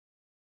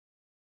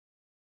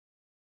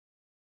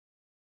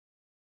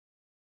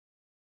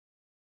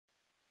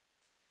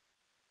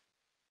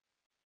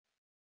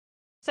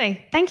So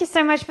thank you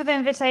so much for the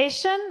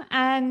invitation.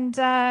 And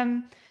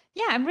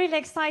yeah, I'm really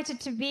excited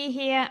to be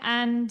here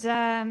and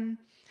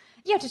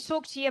yeah, to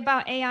talk to you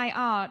about AI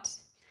art.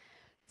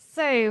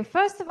 So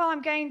first of all,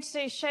 I'm going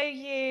to show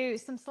you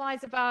some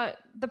slides about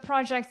the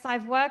projects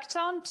I've worked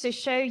on to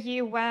show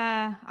you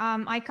where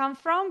I come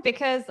from,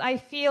 because I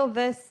feel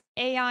this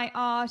AI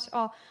art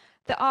or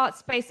the art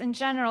space in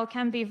general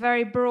can be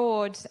very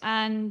broad,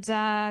 and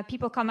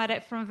people come at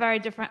it from very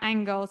different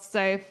angles.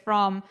 So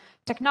from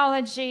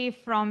technology,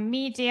 from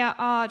media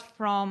art,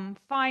 from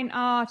fine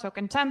art or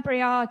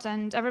contemporary art,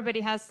 and everybody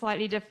has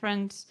slightly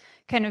different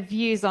kind of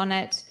views on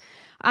it.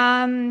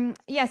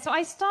 Yeah, so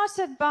I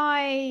started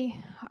by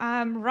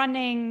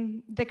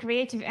running the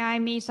Creative AI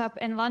meetup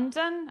in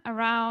London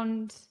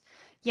around,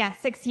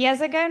 6 years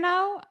ago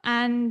now.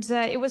 And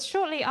it was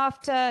shortly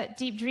after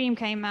Deep Dream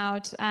came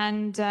out.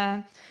 And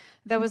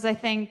there was, I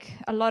think,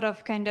 a lot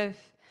of kind of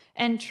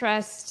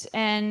interest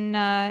in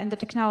the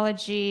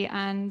technology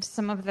and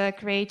some of the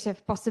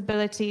creative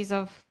possibilities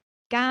of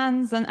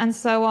GANs and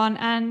so on.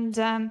 And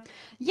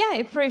yeah,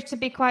 it proved to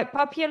be quite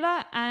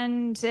popular,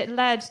 and it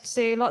led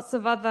to lots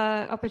of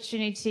other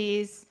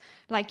opportunities,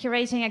 like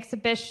curating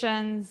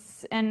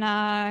exhibitions in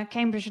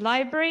Cambridge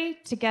Library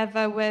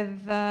together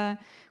with the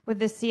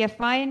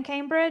CFI in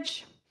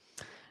Cambridge.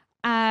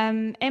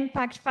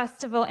 Impact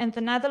Festival in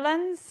the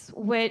Netherlands,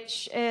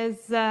 which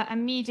is a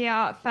media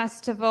art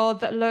festival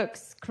that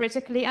looks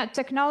critically at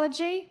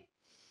technology.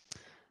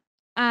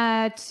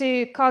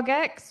 To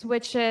CogX,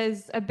 which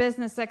is a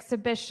business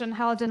exhibition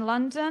held in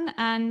London,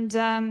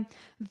 and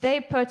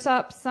they put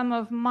up some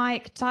of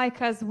Mike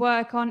Tyker's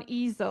work on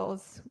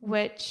easels,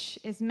 which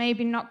is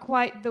maybe not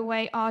quite the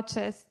way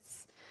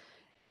artists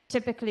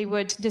typically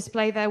would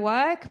display their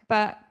work,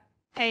 but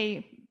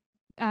hey,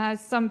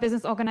 some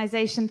business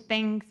organization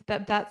thinks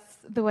that that's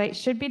the way it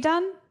should be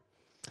done.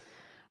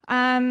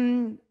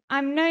 I'm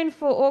known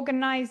for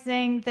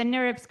organizing the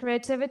NIRIPS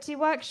Creativity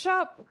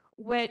Workshop,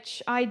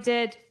 which I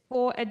did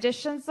 4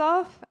 editions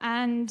of,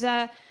 and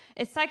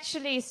it's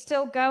actually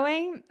still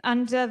going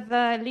under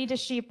the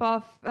leadership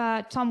of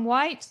Tom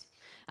White.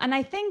 And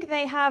I think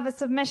they have a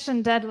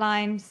submission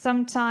deadline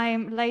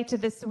sometime later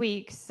this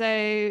week. So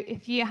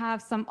if you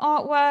have some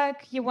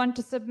artwork you want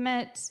to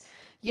submit,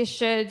 you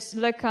should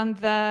look on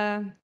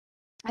the,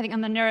 I think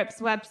on the NIRIPS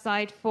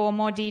website for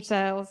more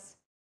details.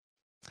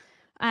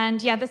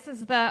 And yeah, this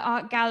is the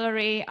art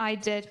gallery I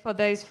did for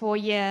those 4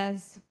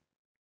 years.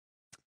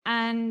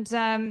 And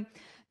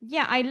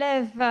yeah, I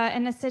live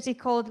in a city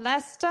called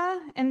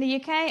Leicester in the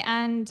UK,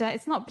 and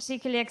it's not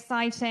particularly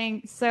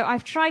exciting. So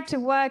I've tried to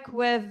work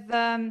with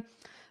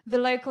the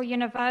local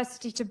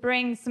university to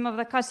bring some of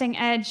the cutting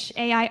edge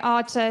AI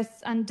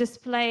artists and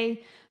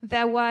display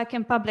their work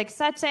in public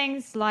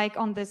settings, like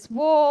on this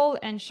wall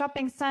in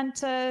shopping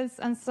centers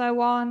and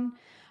so on.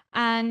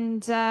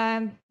 And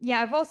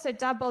yeah, I've also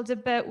dabbled a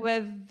bit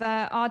with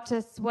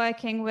artists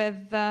working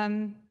with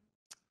kind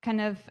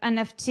of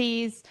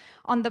NFTs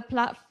on the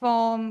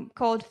platform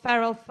called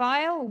Feral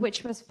File,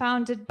 which was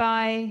founded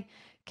by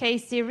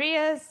Casey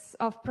Rias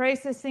of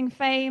Processing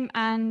fame.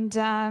 And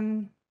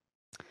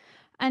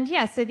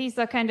yeah, so these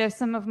are kind of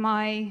some of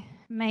my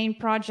main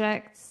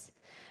projects.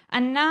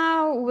 And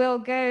now we'll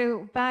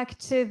go back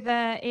to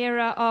the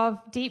era of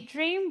Deep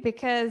Dream,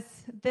 because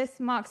this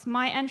marks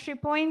my entry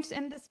point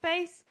in the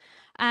space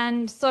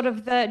and sort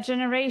of the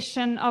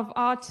generation of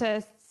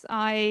artists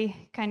I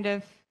kind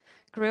of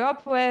grew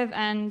up with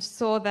and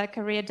saw their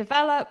career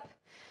develop.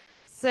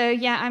 So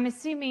yeah, I'm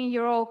assuming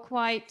you're all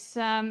quite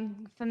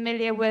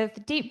familiar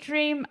with Deep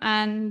Dream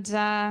and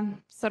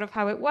sort of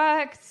how it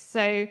works.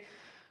 So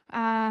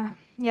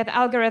yeah, the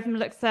algorithm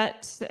looks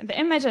at the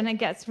image and it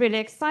gets really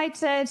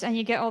excited, and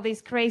you get all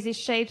these crazy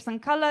shapes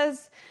and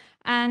colors.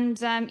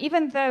 And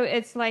even though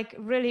it's like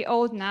really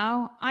old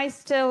now, I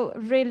still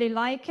really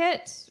like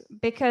it,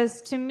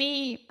 because to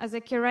me as a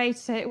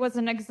curator, it was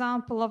an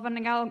example of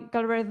an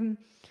algorithm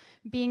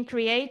being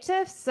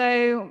creative.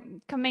 So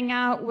coming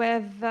out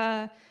with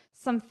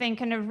something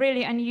kind of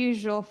really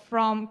unusual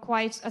from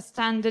quite a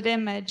standard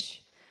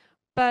image.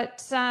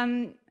 But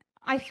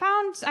I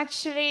found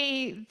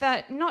actually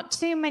that not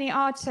too many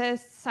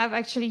artists have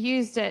actually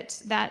used it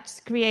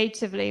that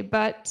creatively,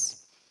 but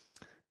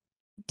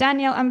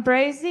Daniel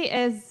Ambrosi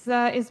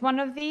is one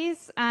of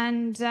these,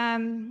 and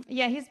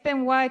yeah, he's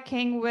been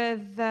working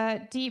with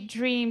Deep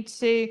Dream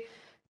to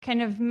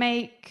kind of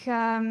make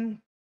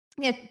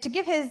yeah, to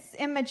give his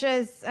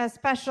images a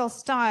special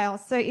style.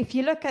 So if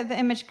you look at the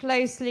image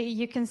closely,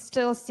 you can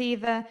still see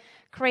the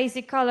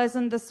crazy colors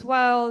and the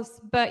swirls,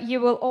 but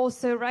you will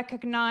also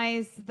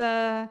recognize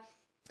the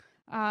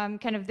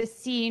kind of the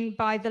scene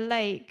by the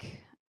lake.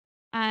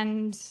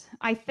 And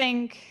I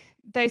think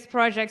those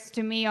projects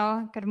to me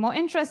are kind of more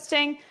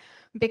interesting,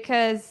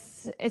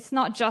 because it's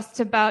not just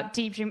about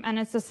Deep Dream and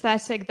its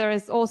aesthetic. There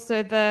is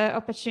also the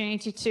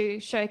opportunity to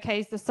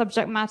showcase the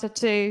subject matter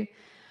too.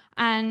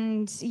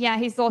 And yeah,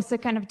 he's also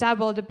kind of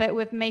dabbled a bit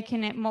with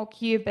making it more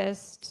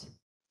cubist.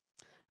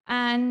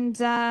 And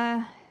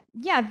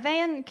yeah,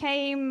 then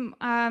came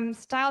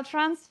style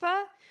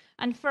transfer.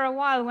 And for a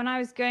while, when I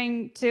was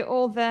going to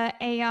all the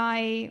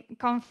AI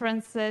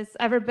conferences,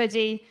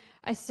 everybody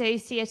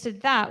associated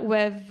that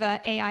with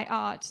AI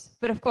art.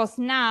 But of course,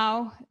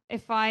 now,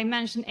 if I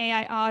mention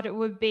AI art, it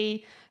would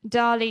be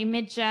DALL-E,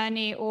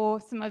 Midjourney, or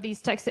some of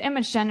these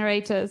text-to-image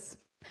generators.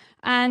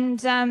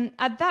 And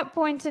at that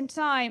point in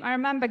time, I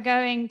remember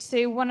going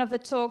to one of the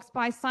talks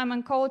by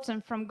Simon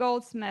Colton from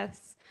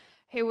Goldsmiths,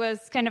 who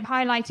was kind of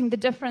highlighting the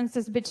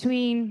differences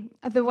between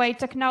the way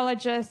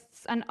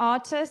technologists and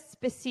artists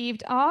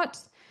perceived art.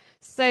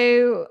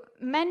 So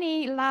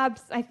many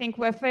labs, I think,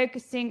 were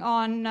focusing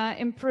on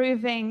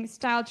improving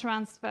style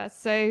transfer.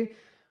 So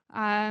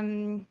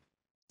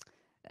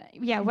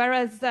yeah,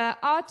 whereas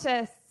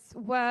artists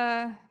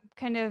were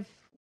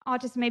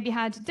artists maybe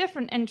had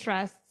different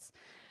interests.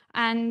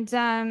 And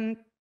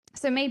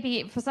so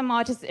maybe for some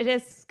artists, it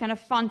is kind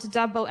of fun to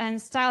double in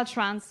style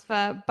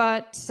transfer,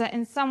 but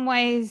in some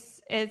ways,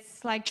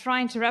 it's like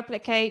trying to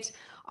replicate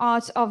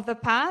art of the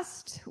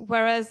past,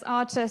 whereas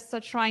artists are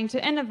trying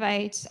to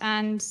innovate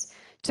and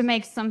to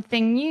make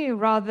something new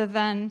rather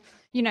than,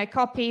 you know,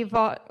 copy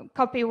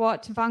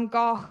what Van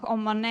Gogh or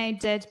Monet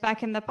did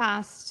back in the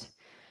past.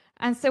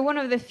 And so one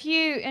of the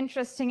few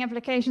interesting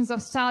applications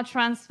of style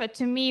transfer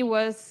to me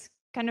was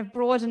kind of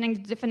broadening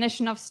the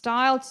definition of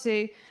style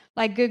to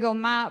like Google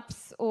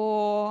Maps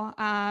or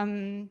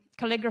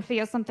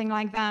calligraphy or something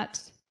like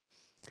that.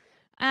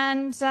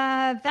 And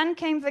then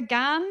came the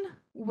GAN,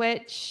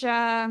 which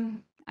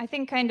I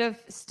think kind of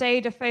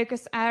stayed a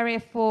focus area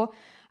for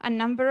a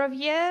number of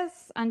years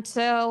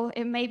until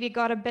it maybe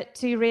got a bit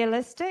too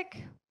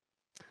realistic.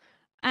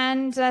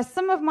 And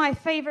some of my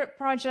favorite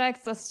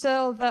projects are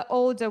still the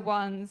older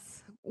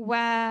ones,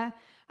 where,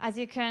 as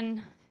you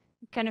can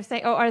kind of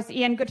say, or as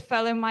Ian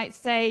Goodfellow might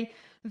say,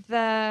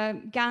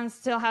 the GAN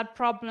still had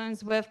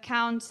problems with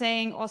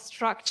counting or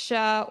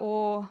structure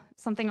or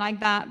something like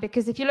that.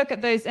 Because if you look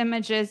at those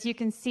images, you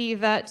can see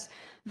that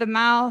the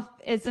mouth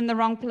is in the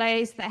wrong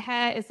place, the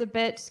hair is a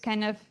bit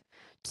kind of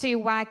too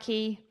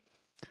wacky.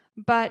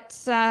 But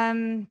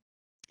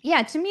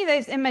yeah, to me,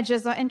 those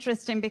images are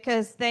interesting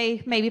because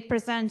they maybe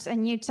present a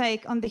new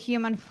take on the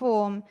human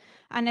form.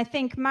 And I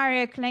think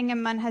Mario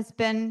Klingemann has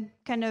been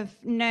kind of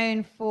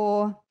known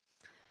for,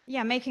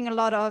 yeah, making a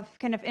lot of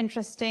kind of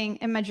interesting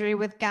imagery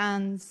with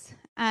GANs.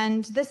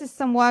 And this is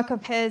some work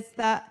of his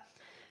that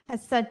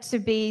is said to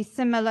be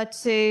similar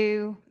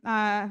to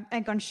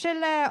Egon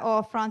Schiele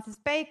or Francis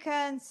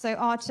Bacon, so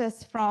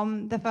artists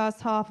from the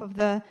first half of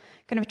the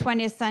kind of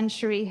 20th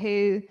century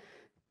who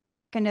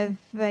kind of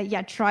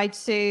tried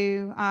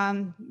to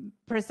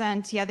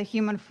present the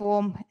human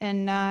form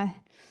in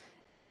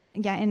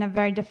in a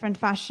very different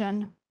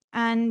fashion.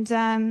 And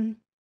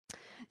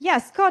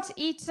Scott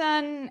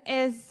Eaton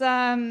is is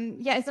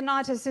an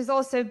artist who's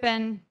also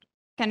been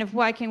kind of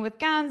working with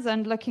GANs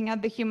and looking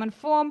at the human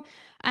form.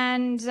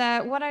 And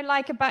what I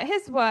like about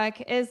his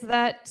work is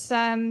that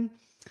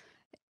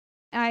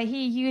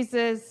he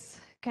uses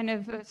kind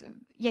of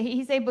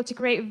he's able to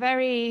create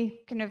very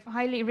kind of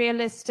highly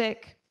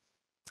realistic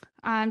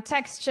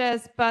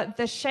textures, but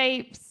the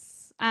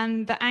shapes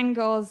and the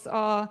angles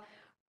are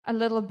a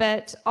little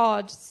bit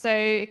odd. So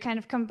it kind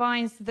of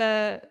combines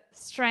the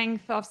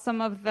strength of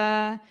some of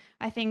the,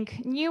 I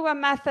think, newer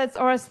methods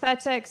or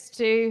aesthetics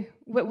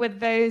with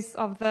those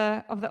of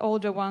the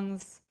older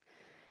ones.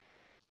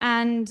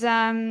 And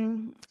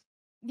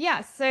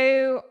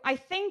so I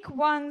think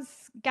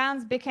once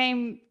GANs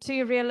became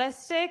too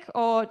realistic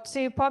or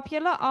too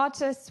popular,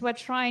 artists were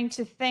trying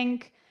to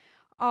think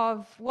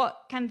of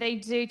what can they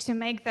do to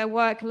make their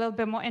work a little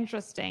bit more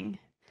interesting.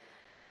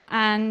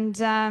 And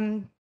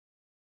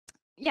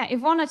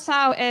Ivona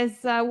Tau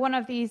is one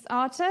of these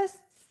artists.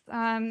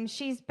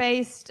 She's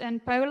based in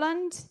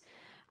Poland,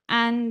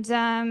 and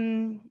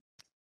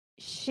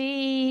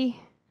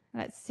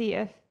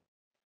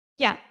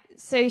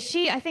so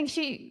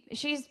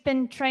she's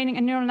been training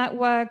a neural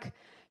network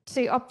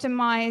to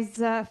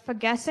optimize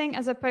forgetting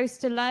as opposed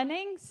to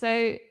learning.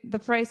 So the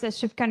process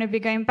should kind of be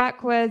going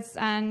backwards.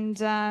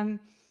 And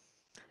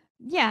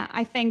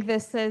I think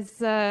this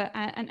is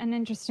an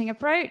interesting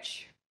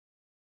approach.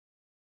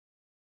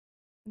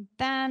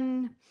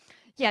 Then,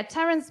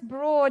 Terence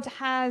Broad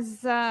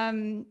has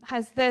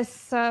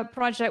this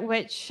project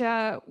which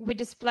we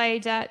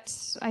displayed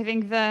at, I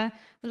think, the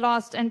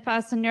last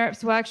in-person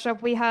NeurIPS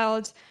workshop we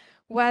held,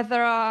 where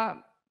there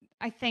are,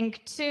 I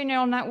think, 2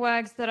 neural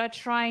networks that are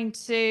trying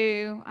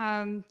to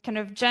kind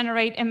of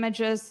generate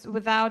images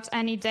without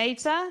any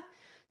data.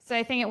 So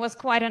I think it was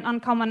quite an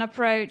uncommon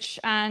approach,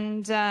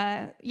 and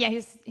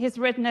he's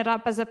written it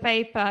up as a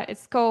paper.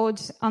 It's called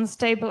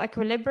Unstable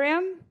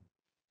Equilibrium.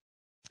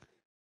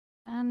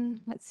 And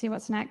let's see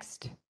what's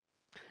next.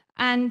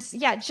 And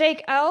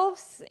Jake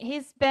Elves,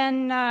 he's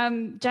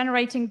been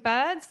generating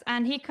birds,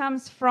 and he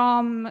comes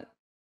from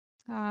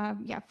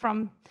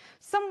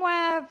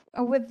somewhere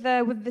with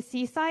the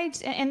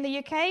seaside in the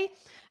UK.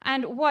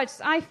 And what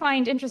I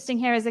find interesting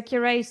here as a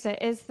curator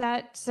is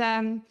that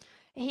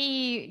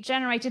he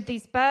generated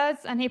these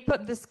birds and he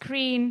put the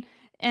screen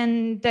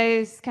in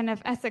those kind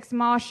of Essex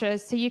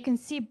marshes. So you can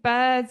see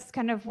birds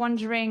kind of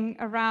wandering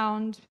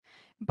around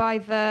by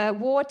the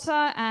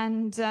water,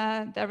 and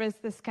there is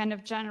this kind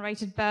of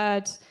generated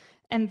bird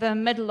in the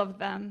middle of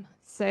them.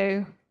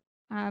 So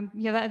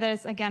yeah, that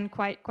is again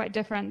quite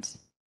different.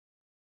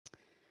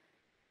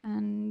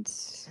 And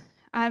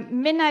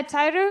Minna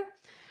Tairu,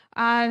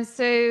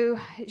 so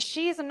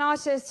she's an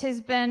artist who's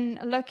been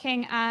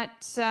looking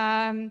at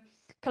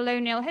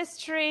colonial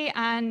history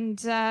and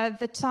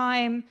the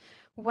time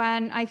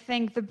when I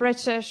think the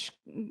British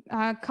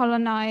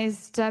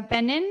colonized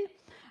Benin,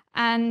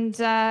 and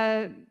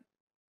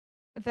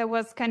there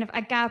was kind of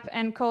a gap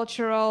in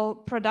cultural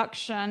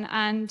production,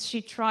 and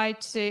she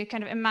tried to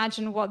kind of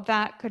imagine what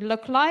that could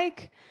look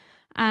like.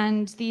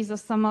 And these are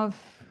some of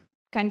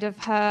kind of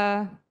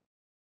her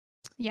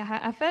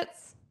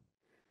efforts.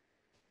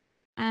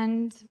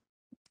 And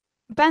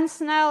Ben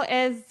Snell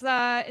is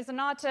an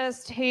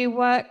artist who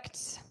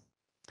worked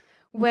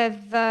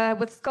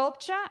with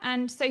sculpture,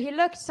 and so he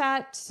looked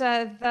at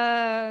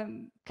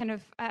the kind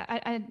of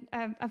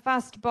a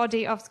vast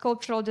body of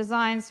sculptural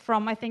designs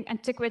from, I think,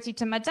 antiquity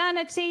to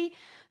modernity.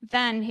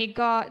 Then he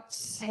got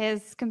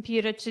his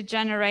computer to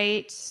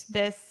generate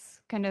this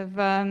kind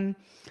of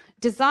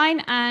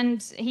design,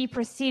 and he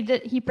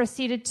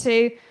proceeded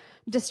to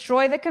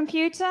destroy the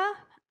computer.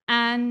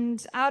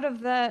 And out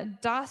of the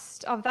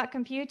dust of that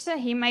computer,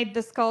 he made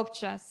the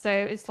sculpture. So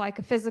it's like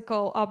a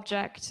physical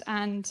object.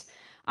 And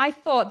I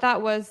thought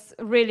that was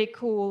really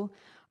cool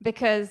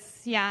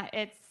because, yeah,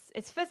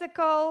 it's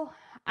physical,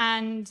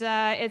 and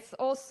it's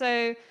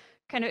also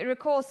kind of, it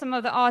recalls some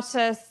of the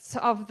artists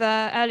of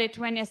the early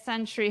 20th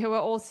century who were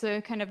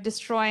also kind of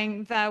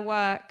destroying their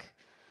work.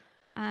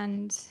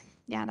 And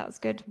yeah, that was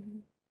good.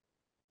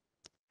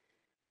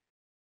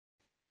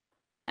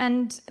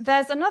 And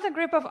there's another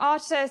group of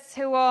artists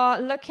who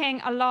are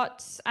looking a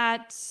lot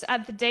at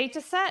the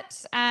data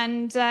set,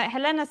 and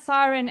Helena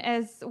Sarin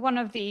is one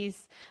of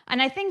these.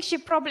 And I think she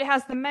probably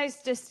has the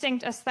most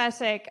distinct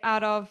aesthetic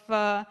out of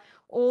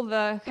all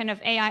the kind of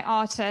AI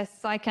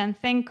artists I can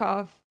think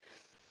of.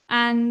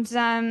 And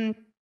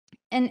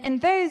in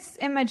those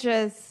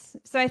images,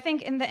 so I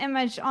think in the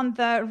image on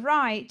the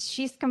right,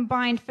 she's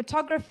combined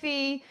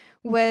photography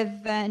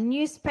with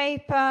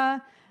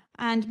newspaper,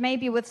 and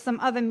maybe with some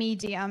other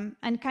medium,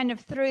 and kind of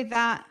through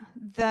that,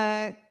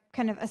 the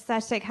kind of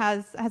aesthetic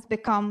has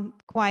become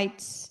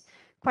quite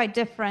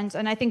different.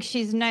 And I think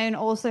she's known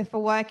also for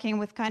working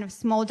with kind of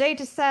small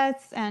data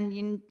sets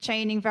and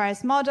training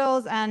various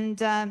models. And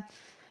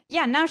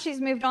yeah, now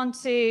she's moved on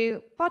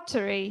to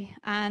pottery,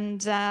 and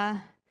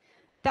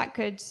that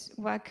could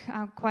work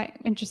out quite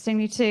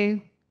interestingly too.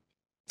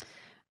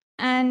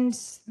 And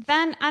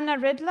then Anna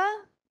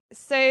Ridler.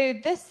 So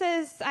this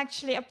is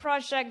actually a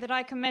project that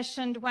I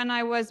commissioned when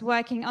I was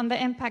working on the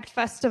Impact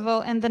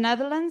Festival in the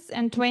Netherlands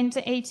in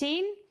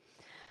 2018.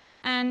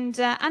 And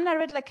Anna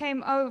Ridler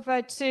came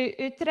over to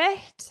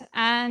Utrecht,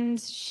 and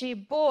she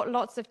bought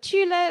lots of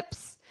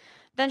tulips.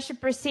 Then she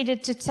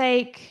proceeded to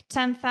take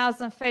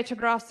 10,000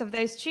 photographs of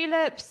those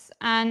tulips,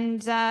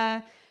 and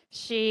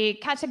she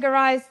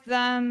categorized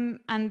them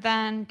and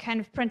then kind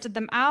of printed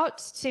them out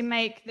to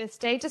make this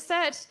data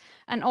set,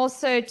 and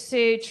also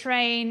to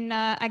train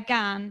a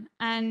GAN.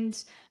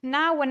 And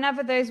now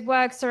whenever those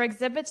works are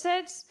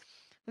exhibited,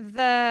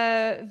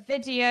 the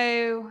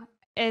video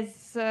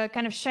is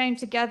kind of shown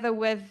together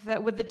with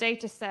the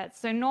data set.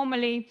 So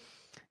normally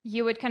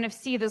you would kind of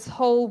see this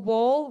whole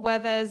wall where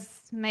there's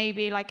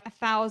maybe like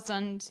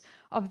 1,000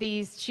 of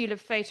these tulip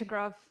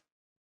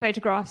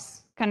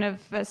photographs kind of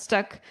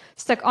stuck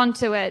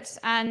onto it.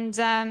 And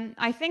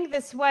I think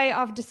this way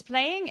of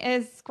displaying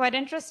is quite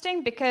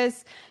interesting,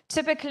 because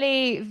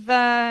typically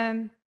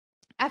the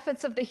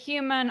efforts of the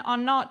human are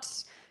not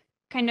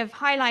kind of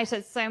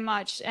highlighted so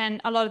much in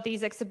a lot of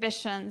these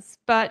exhibitions.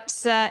 But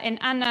in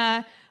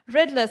Anna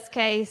Ridler's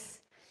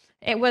case,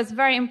 it was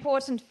very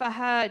important for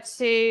her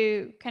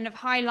to kind of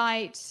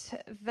highlight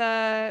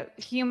the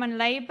human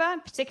labor,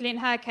 particularly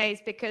in her case,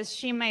 because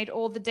she made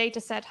all the data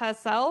set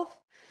herself.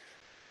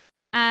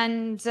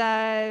 And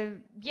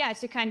yeah,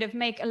 to kind of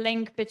make a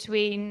link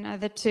between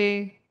the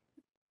two.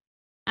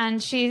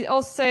 And she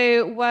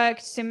also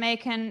worked to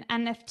make an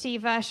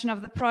NFT version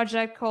of the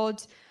project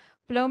called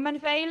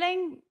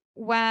Bloemenveiling,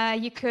 where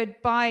you could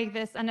buy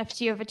this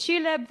NFT of a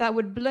tulip that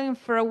would bloom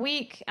for a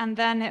week and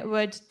then it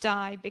would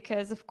die,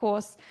 because of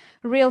course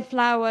real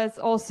flowers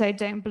also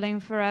don't bloom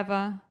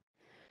forever.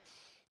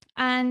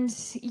 And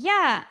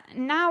yeah,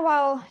 now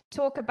I'll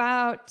talk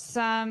about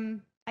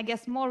I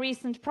guess more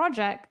recent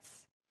projects.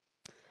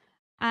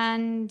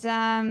 And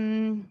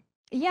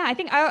yeah, I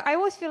think I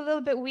always feel a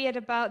little bit weird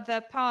about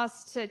the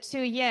past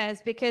 2 years,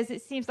 because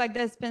it seems like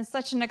there's been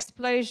such an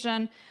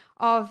explosion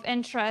of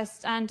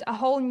interest and a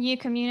whole new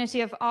community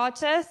of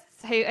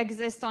artists who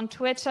exist on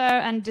Twitter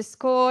and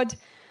Discord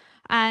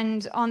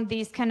and on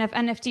these kind of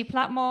NFT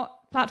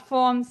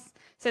platforms.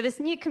 So this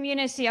new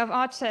community of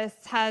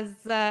artists has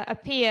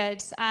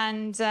appeared,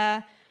 and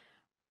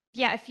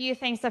yeah, a few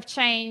things have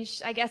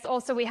changed. I guess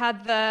also we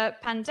had the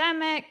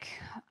pandemic,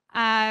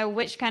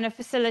 which kind of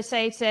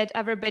facilitated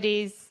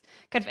everybody's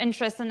kind of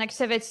interest and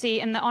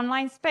activity in the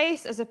online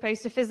space as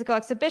opposed to physical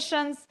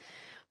exhibitions.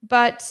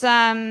 But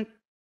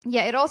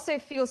yeah, it also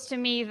feels to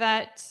me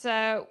that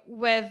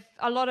with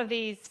a lot of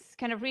these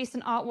kind of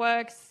recent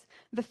artworks,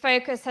 the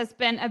focus has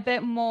been a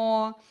bit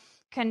more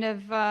kind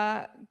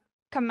of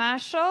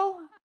commercial,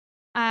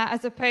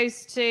 as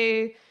opposed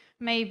to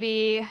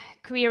maybe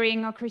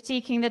querying or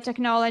critiquing the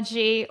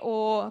technology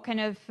or kind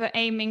of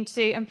aiming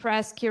to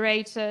impress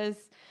curators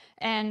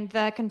in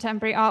the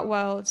contemporary art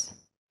world.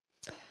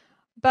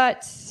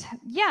 But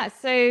yeah,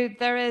 so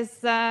there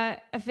is a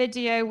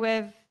video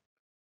with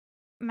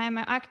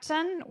Memo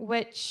Acton,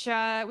 which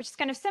is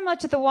kind of similar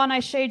to the one I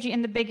showed you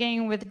in the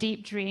beginning with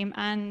Deep Dream.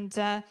 And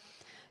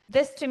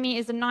this to me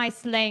is a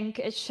nice link.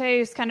 It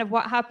shows kind of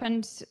what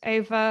happened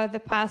over the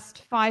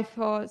past 5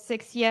 or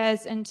 6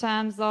 years in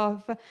terms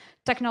of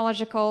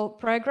technological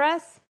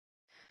progress.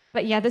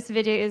 But yeah, this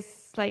video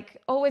is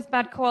like always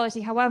bad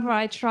quality. However,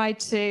 I tried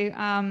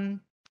to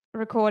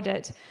record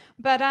it.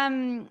 But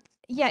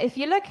yeah, if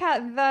you look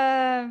at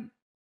the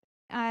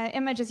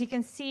images, you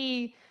can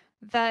see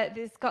that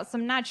it's got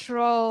some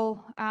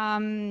natural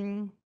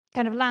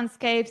kind of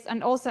landscapes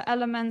and also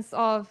elements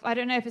of, I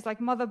don't know if it's like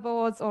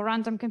motherboards or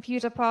random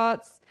computer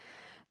parts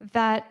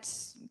that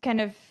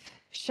kind of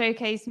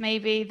showcase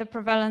maybe the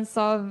prevalence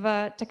of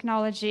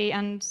technology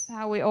and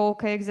how we all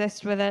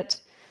coexist with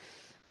it.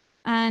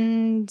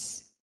 And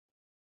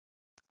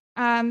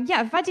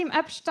yeah, Vadim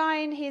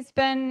Epstein, he's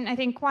been, I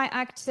think, quite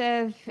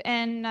active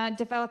in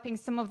developing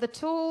some of the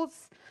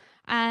tools.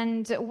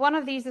 And one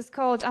of these is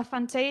called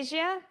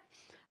Aphantasia.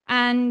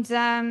 And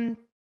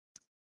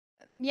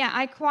yeah,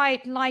 I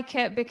quite like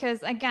it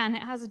because, again,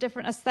 it has a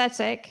different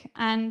aesthetic.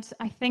 And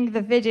I think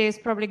the video is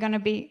probably going to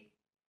be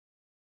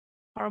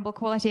horrible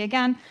quality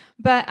again.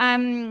 But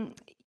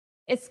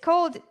it's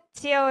called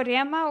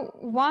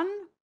Theorema 1,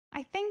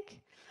 I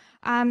think.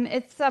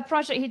 It's a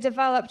project he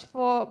developed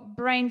for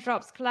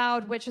Braindrops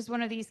Cloud, which is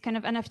one of these kind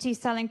of NFT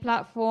selling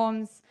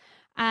platforms.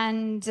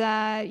 And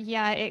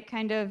yeah, it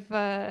kind of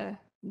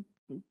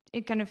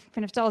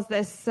tells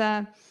this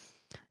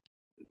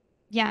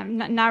yeah,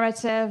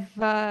 narrative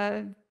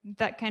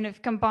that kind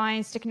of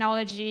combines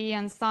technology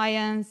and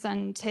science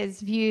and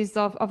his views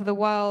of the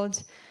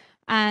world.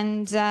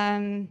 And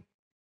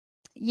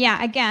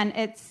yeah, again,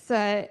 it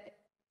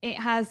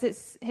has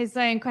his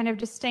own kind of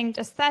distinct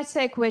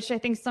aesthetic, which I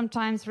think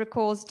sometimes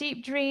recalls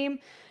Deep Dream,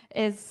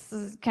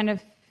 is kind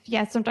of,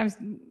 yeah, sometimes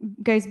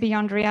goes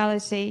beyond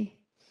reality.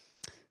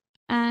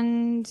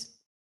 And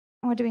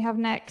what do we have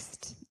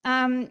next?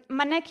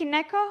 Maneki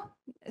Neko.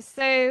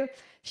 So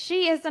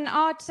she is an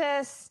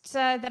artist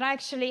that I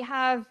actually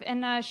have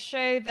in a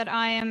show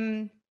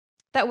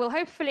that will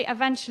hopefully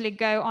eventually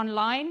go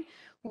online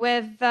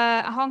with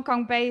a Hong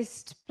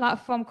Kong-based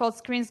platform called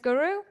Screens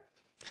Guru.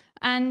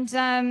 And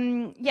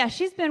yeah,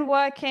 she's been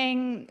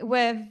working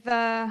with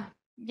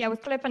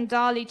Clip and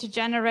Dali to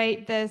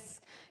generate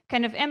this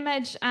kind of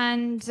image.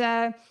 And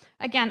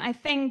again, I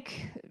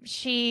think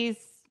she's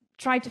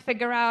tried to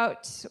figure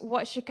out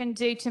what she can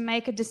do to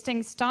make a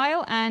distinct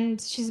style.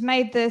 And she's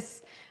made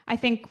this, I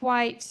think,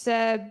 quite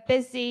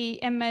busy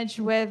image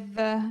with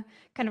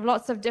kind of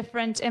lots of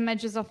different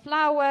images of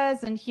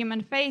flowers and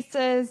human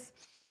faces.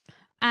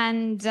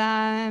 And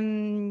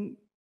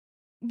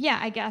yeah,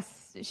 I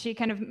guess she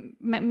kind of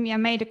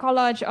made a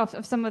collage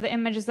of some of the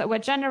images that were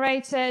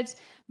generated,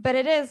 but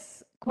it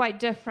is quite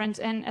different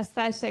in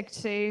aesthetic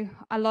to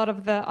a lot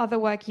of the other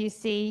work you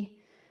see.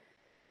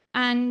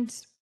 And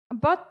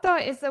Botto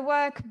is a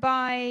work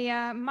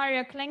by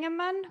Mario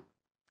Klingemann,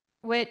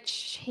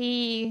 which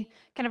he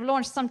kind of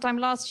launched sometime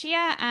last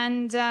year.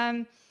 And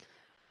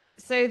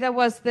so there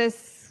was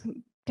this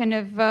kind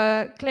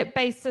of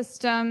clip-based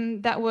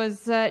system that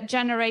was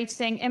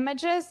generating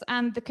images,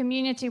 and the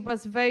community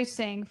was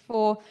voting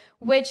for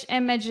which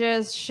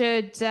images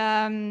should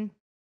kind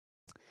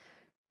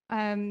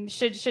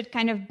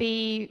of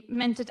be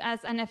minted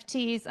as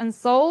NFTs and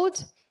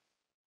sold.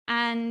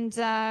 And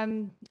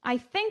I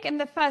think in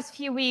the first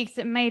few weeks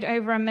it made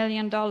over $1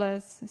 million.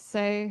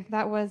 So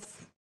that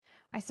was,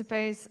 I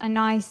suppose, a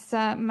nice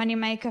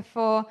moneymaker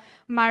for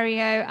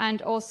Mario,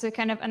 and also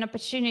kind of an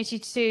opportunity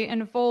to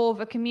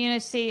involve a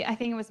community. I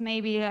think it was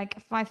maybe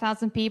like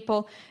 5,000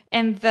 people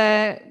in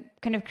the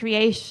kind of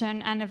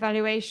creation and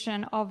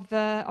evaluation of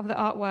the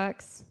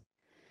artworks.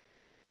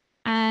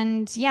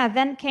 And yeah,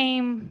 then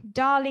came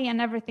Dali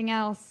and everything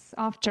else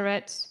after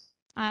it.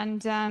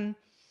 And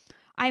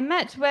I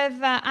met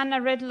with Anna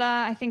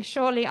Ridler, I think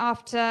shortly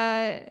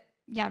after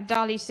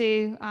Dali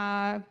 2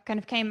 kind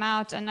of came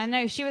out, and I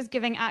know she was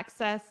giving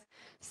access,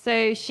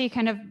 so she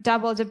kind of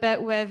dabbled a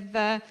bit with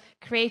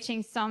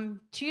creating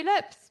some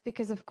tulips,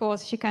 because of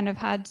course she kind of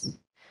had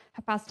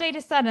her past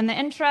data set and the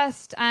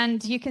interest,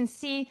 and you can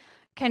see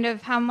kind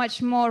of how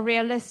much more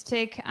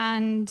realistic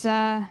and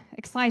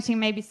exciting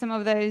maybe some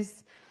of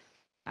those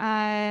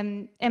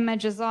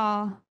images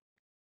are.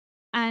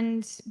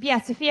 And yeah,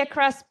 Sofia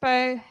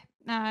Crespo,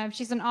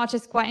 she's an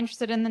artist quite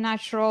interested in the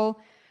natural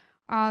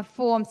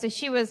form. So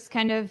she was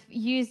kind of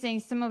using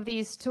some of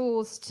these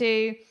tools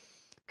to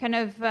kind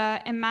of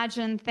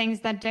imagine things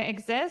that don't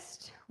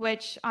exist,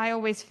 which I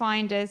always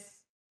find is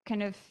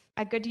kind of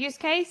a good use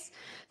case.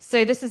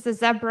 So this is the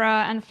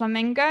zebra and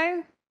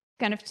flamingo,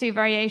 kind of two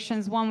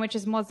variations, one which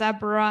is more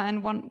zebra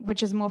and one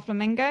which is more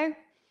flamingo.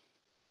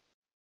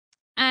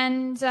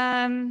 And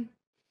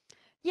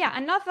yeah,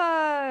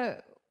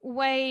 another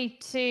way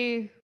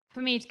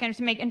for me to kind of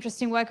make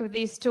interesting work with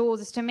these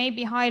tools is to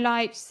maybe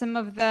highlight some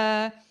of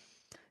the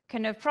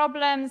kind of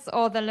problems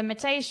or the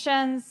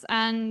limitations.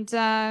 And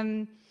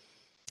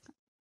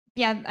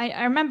yeah,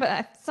 I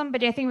remember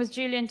somebody, I think it was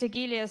Julian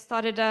Tegilia,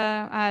 started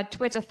a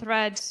Twitter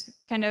thread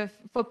kind of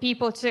for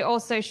people to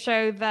also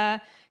show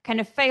the kind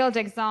of failed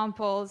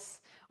examples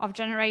of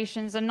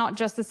generations and not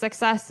just the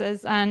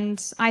successes. And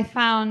I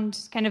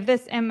found kind of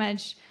this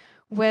image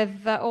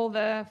with all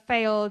the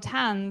failed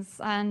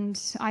hands, and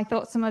I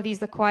thought some of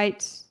these are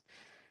quite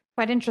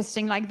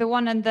interesting, like the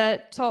one in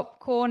the top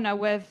corner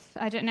with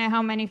I don't know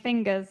how many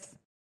fingers.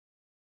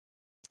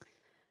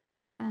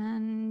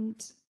 And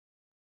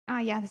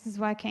yeah, this is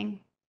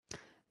working.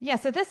 Yeah,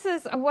 so this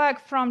is a work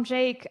from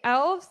Jake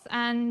Elves,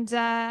 and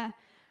yeah,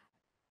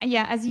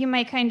 as you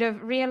may kind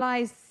of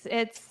realize,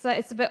 it's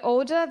a bit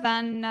older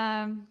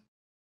than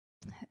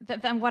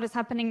what is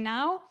happening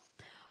now,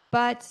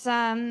 but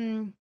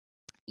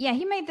yeah,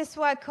 he made this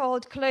work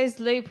called Closed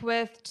Loop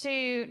with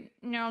two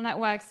neural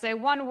networks. So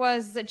one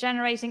was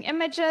generating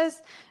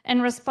images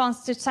in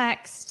response to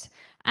text,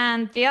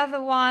 and the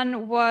other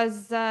one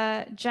was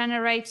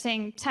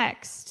generating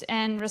text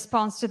in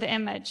response to the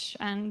image.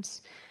 And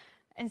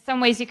in some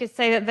ways, you could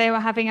say that they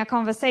were having a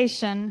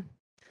conversation.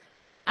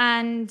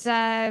 And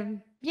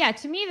yeah,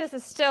 to me, this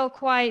is still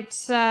quite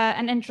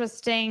an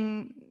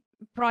interesting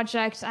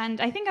project.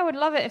 And I think I would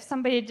love it if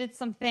somebody did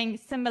something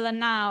similar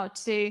now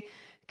to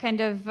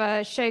kind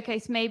of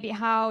showcase maybe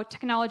how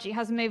technology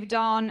has moved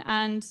on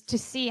and to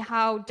see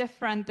how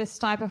different this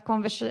type of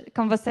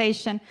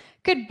conversation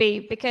could be.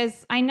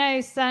 Because I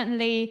know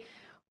certainly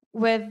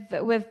with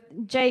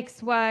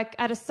Jake's work,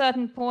 at a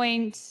certain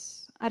point,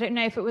 I don't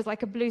know if it was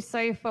like a blue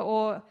sofa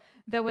or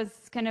there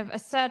was kind of a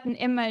certain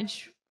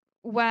image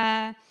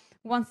where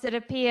once it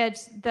appeared,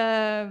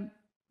 the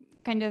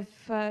kind of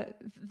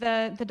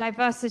the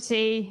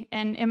diversity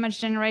in image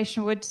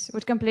generation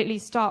would completely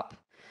stop.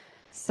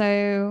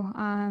 So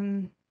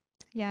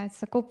yeah,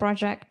 it's a cool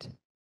project.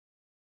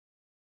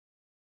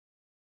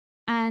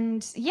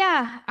 And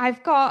yeah,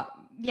 I've got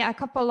a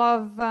couple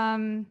of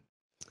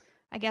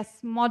I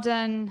guess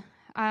modern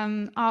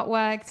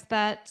artworks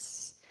that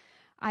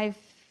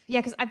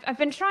because I've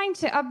been trying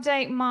to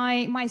update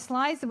my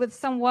slides with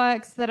some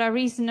works that are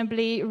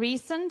reasonably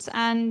recent,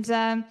 and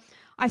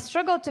I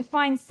struggled to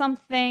find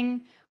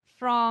something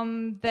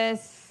from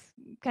this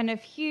kind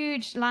of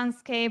huge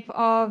landscape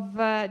of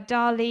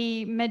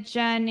DALL-E,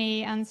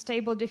 Midjourney, and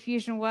Stable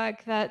Diffusion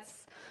work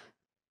that's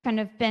kind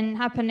of been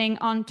happening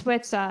on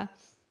Twitter.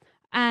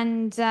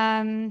 And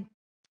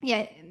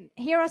yeah,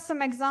 here are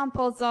some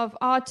examples of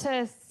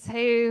artists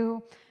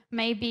who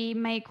maybe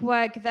make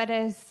work that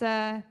is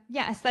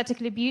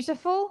aesthetically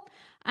beautiful.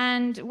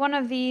 And one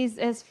of these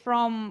is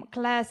from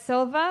Claire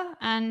Silver,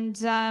 and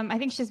I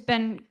think she's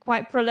been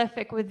quite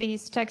prolific with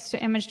these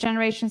text-to-image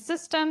generation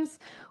systems,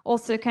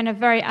 also kind of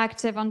very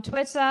active on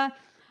Twitter.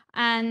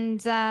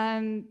 And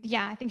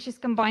yeah, I think she's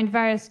combined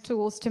various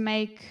tools to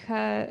make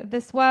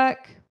this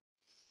work.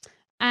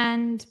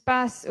 And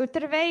Bas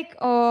Uterwijk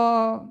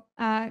or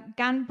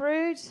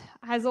Ganbrood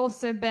has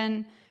also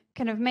been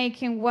kind of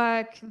making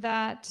work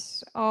that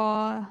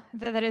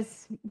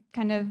is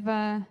kind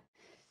of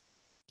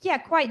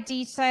quite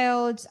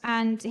detailed,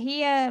 and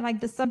here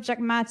like the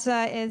subject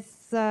matter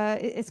is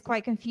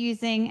quite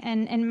confusing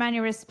in many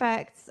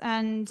respects,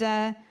 and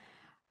yeah,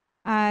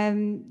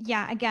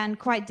 again,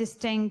 quite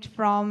distinct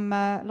from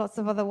lots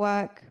of other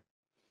work.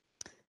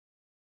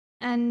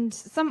 And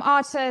some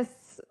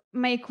artists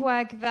make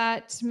work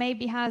that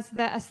maybe has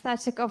the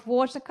aesthetic of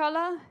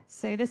watercolor.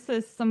 So this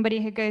is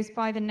somebody who goes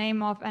by the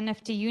name of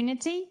NFT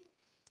Unity.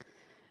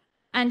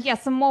 And yeah,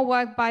 some more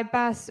work by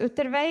Bas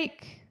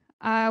Uterwijk,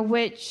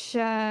 which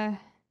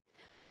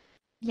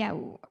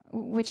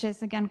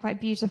is again quite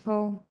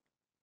beautiful.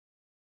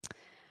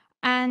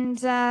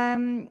 And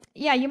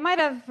yeah, you might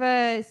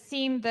have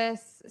seen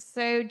this.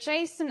 So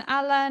Jason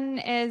Allen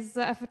is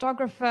a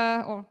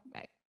photographer, or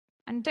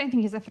I don't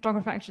think he's a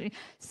photographer actually.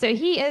 So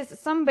he is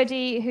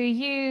somebody who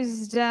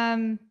used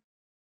one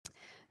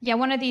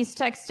of these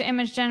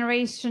text-to-image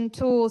generation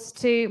tools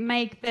to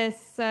make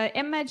this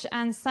image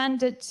and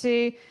send it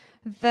to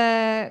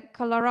the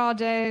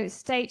Colorado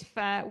State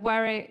Fair,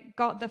 where it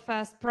got the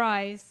first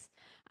prize.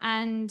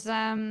 And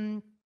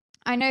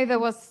I know there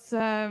was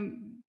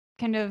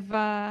kind of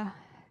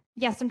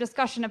some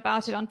discussion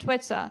about it on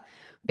Twitter,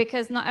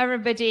 because not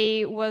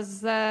everybody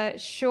was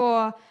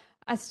sure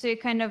as to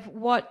kind of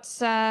what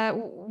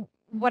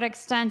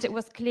extent it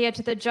was clear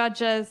to the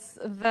judges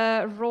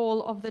the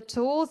role of the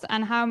tools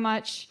and how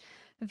much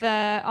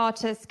the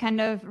artists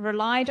kind of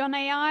relied on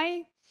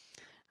AI.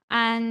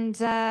 And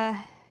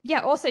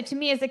yeah, also to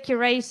me as a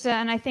curator,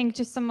 and I think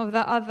to some of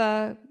the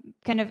other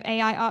kind of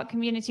AI art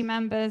community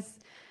members,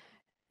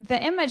 the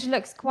image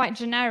looks quite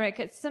generic.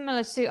 It's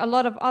similar to a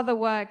lot of other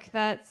work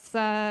that's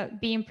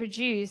being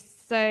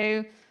produced.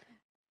 So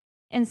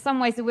in some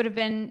ways, it would have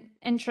been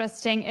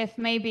interesting if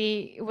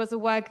maybe it was a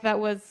work that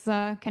was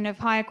kind of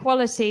higher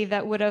quality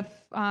that would have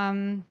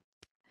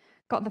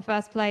got the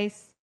first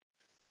place.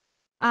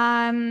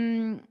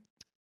 And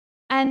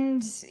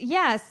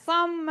yeah,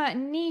 some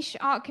niche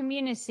art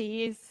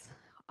communities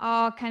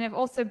are kind of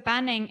also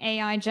banning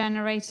AI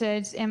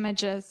generated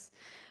images.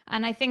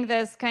 And I think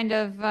there's kind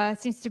of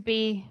seems to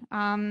be,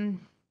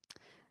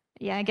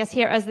 yeah, I guess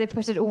here, as they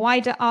put it,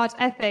 wider art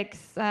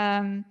ethics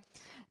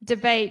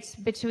debate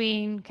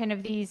between kind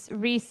of these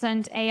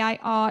recent AI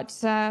art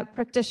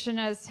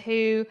practitioners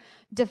who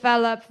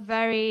develop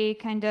very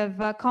kind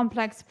of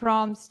complex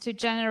prompts to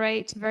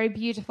generate very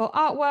beautiful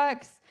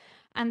artworks.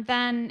 And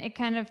then it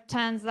kind of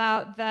turns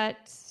out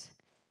that,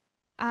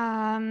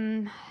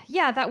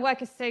 yeah, that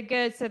work is so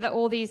good so that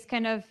all these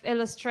kind of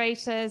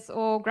illustrators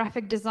or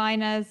graphic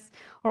designers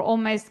are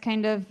almost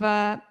kind of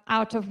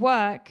out of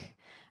work.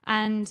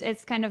 And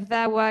it's kind of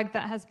their work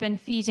that has been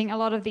feeding a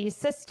lot of these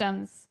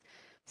systems.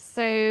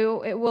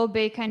 So it will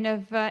be kind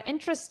of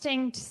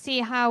interesting to see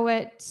how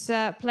it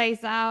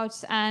plays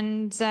out,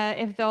 and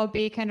if there'll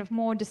be kind of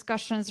more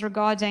discussions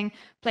regarding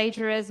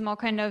plagiarism or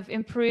kind of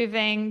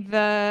improving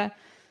the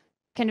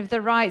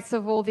rights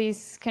of all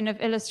these kind of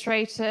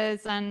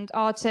illustrators and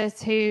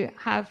artists who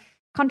have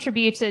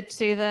contributed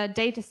to the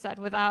data set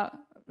without,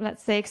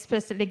 let's say,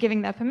 explicitly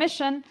giving their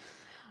permission.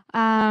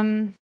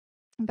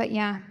 But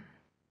yeah.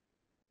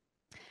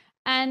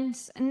 And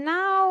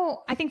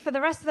now I think for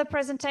the rest of the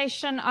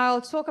presentation,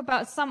 I'll talk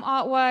about some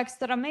artworks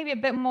that are maybe a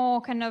bit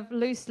more kind of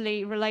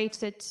loosely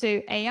related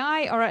to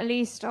AI, or at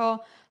least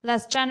are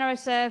less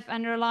generative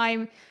and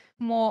rely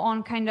more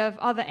on kind of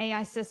other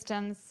AI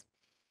systems.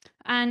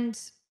 And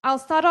I'll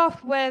start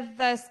off with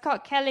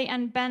Scott Kelly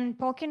and Ben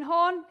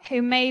Polkinghorne,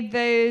 who made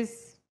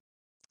this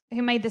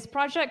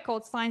project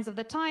called Signs of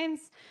the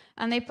Times.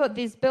 And they put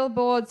these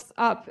billboards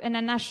up in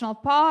a national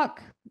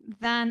park,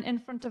 then in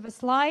front of a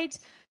slide,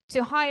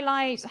 to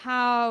highlight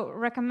how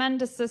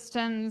recommender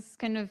systems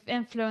kind of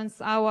influence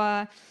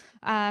our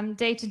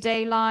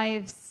day-to-day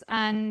lives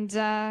and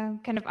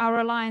kind of our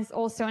reliance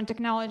also on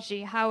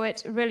technology, how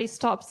it really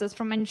stops us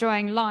from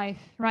enjoying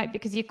life, right?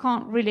 Because you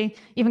can't really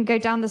even go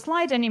down the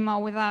slide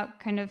anymore without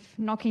kind of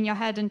knocking your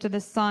head into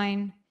the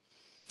sign.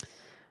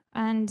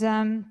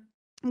 And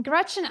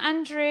Gretchen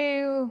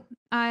Andrew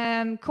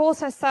calls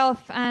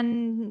herself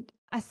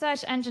a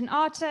search engine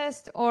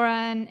artist or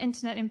an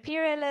internet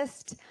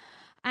imperialist.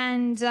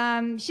 And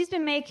she's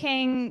been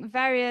making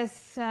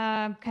various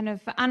kind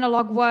of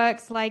analog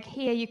works. Like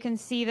here, you can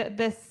see that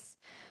there's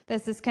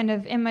this kind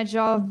of image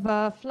of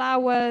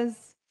flowers.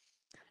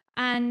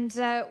 And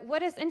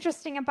what is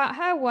interesting about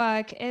her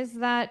work is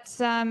that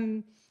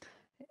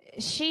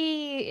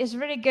she is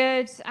really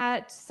good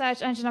at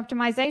search engine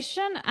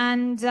optimization,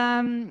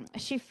 and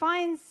she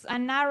finds a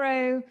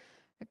narrow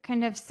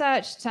kind of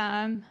search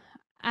term,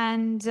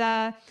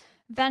 and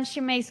then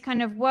she makes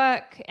kind of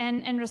work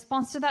in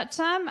response to that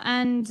term.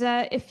 And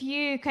if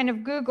you kind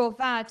of Google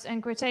that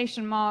in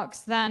quotation marks,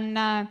 then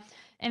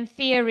in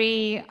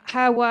theory,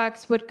 her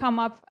works would come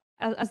up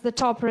as the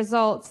top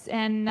results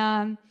in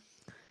the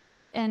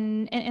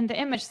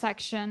image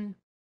section.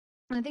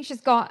 And I think she's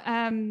got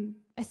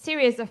a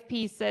series of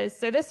pieces.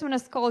 So this one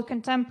is called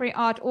Contemporary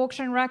Art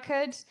Auction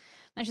Record.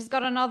 And she's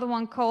got another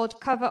one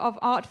called Cover of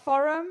Art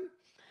Forum.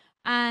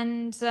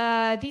 And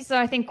these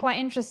are, I think, quite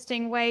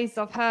interesting ways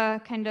of her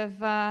kind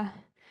of,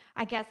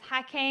 I guess,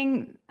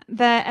 hacking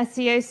the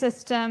SEO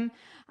system,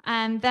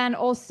 and then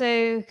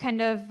also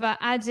kind of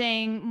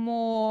adding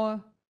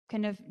more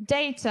kind of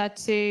data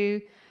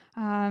to,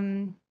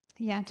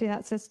 yeah, to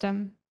that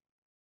system.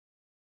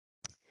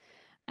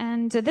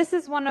 And this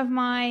is one of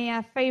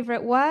my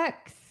favorite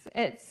works.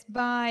 It's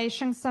by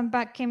Shung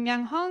Sun-Bak Kim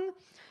Young-hung,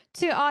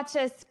 two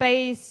artists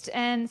based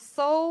in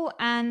Seoul,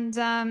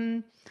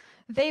 and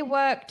they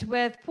worked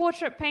with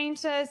portrait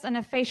painters and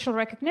a facial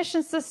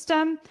recognition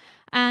system.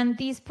 And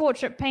these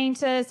portrait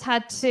painters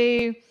had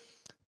to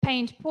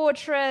paint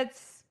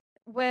portraits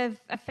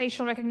with a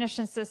facial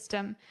recognition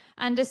system.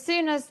 And as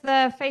soon as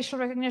the facial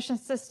recognition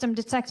system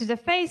detected a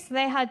face,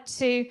 they had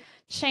to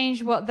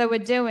change what they were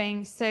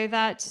doing so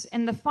that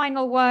in the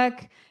final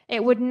work,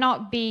 it would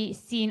not be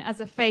seen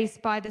as a face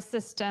by the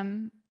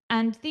system.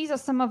 And these are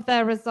some of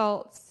their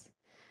results.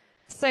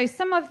 So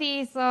some of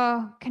these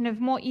are kind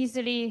of more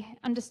easily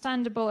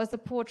understandable as a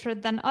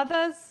portrait than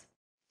others.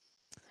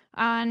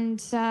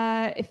 And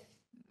if,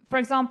 for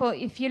example,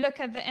 if you look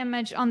at the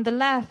image on the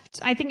left,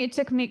 I think it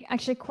took me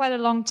actually quite a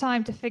long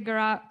time to figure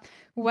out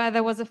where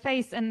there was a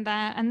face in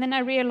there. And then I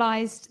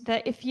realized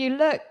that if you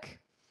look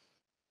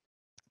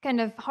kind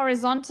of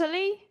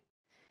horizontally,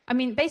 I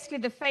mean, basically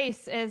the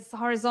face is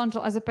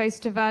horizontal as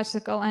opposed to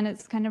vertical, and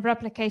it's kind of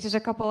replicated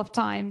a couple of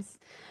times.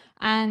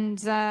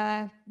 And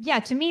yeah,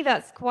 to me,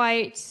 that's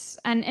quite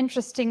an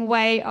interesting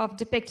way of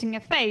depicting a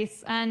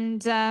face.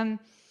 And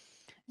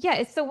yeah,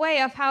 it's a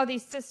way of how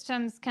these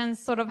systems can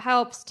sort of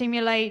help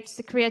stimulate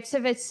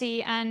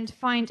creativity and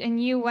find a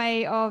new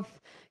way of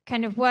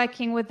kind of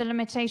working with the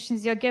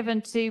limitations you're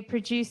given to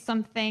produce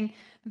something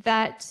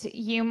that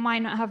you might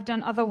not have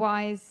done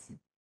otherwise.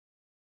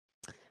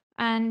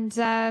 And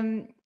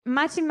Maciej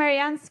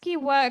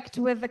Mariansky worked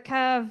with the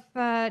curve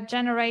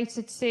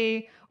generator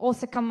to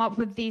also come up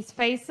with these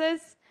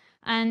faces.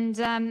 And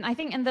I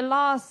think in the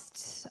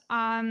last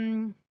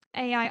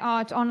AI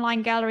art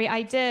online gallery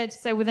I did,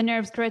 so with the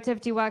Nerves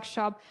Creativity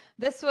Workshop,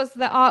 this was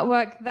the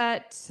artwork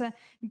that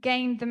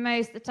gained the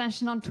most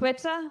attention on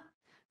Twitter.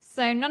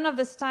 So none of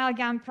the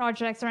StyleGAM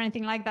projects or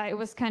anything like that. It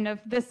was kind of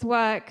this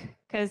work,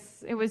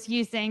 because it was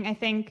using, I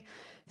think,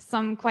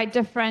 some quite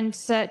different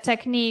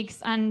techniques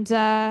and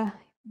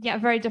yeah,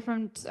 very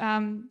different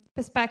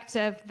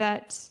perspective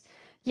that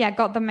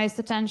got the most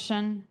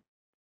attention.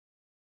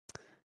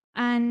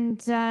 And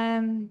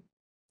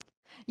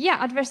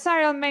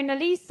adversarial Mona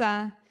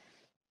Lisa.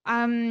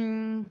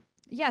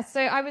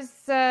 So I was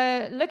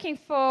looking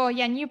for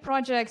new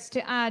projects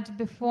to add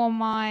before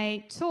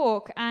my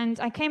talk, and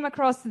I came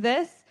across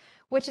this,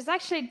 which is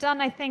actually done,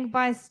 I think,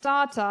 by a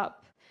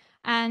startup.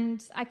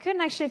 And I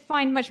couldn't actually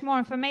find much more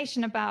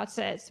information about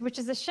it, which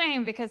is a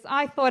shame because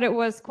I thought it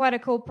was quite a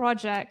cool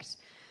project.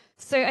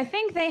 So I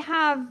think they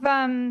have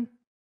on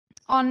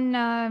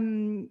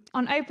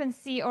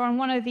OpenSea or on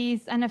one of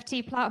these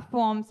NFT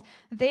platforms,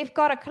 they've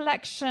got a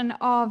collection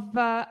of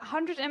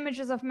 100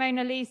 images of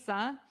Mona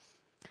Lisa.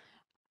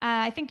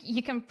 I think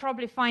you can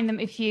probably find them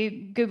if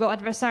you Google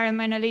adversarial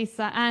Mona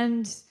Lisa.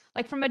 And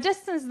like from a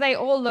distance, they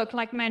all look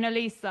like Mona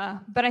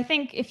Lisa. But I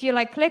think if you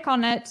like click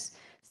on it,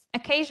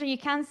 occasionally you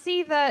can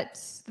see that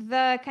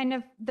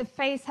the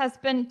face has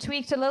been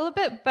tweaked a little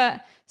bit,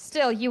 but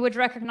still you would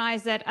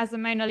recognize it as a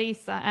Mona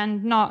Lisa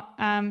and not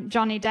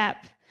Johnny Depp.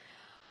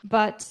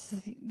 But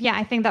yeah,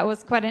 I think that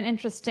was quite an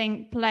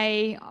interesting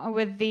play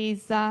with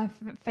these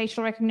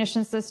facial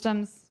recognition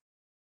systems.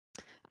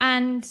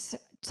 And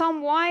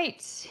Tom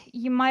White,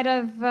 you might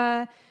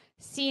have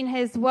seen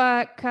his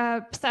work,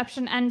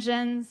 perception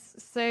engines.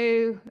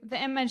 So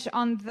the image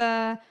on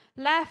the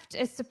left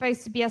is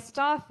supposed to be a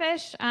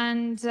starfish,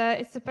 and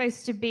it's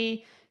supposed to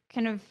be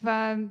kind of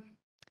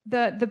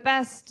the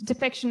best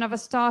depiction of a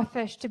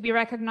starfish to be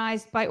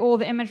recognized by all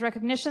the image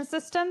recognition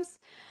systems.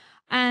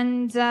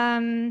 And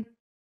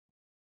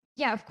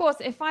of course,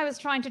 if I was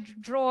trying to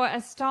draw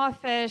a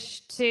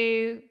starfish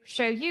to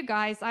show you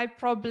guys, I'd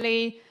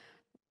probably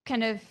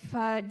kind of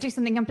do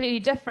something completely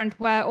different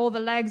where all the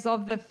legs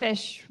of the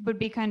fish would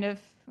be kind of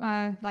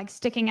like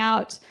sticking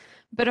out.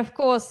 But of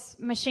course,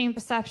 machine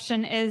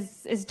perception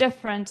is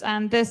different,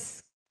 and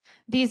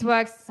these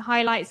works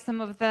highlight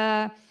some of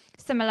the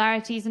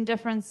similarities and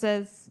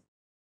differences.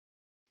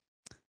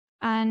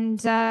 And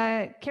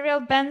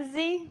Kirill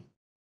Benzi,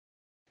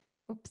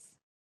 oops,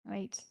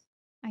 wait,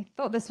 I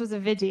thought this was a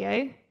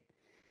video,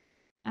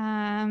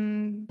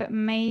 but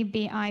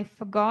maybe I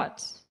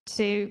forgot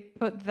to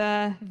put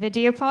the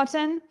video part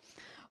in.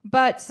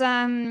 But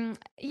so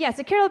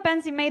Kirill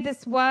Benzi made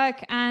this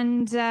work,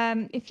 and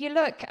if you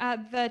look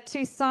at the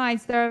two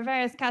sides, there are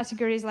various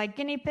categories like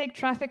guinea pig,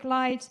 traffic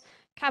light,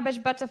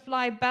 cabbage,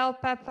 butterfly, bell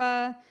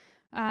pepper,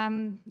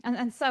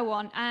 and so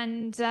on.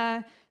 And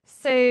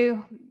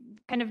so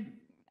kind of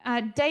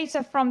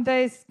data from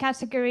those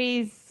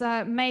categories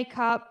make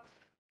up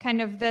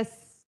kind of this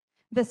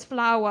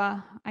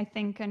flower, I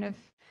think, kind of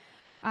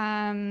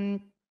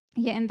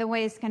in the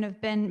way it's kind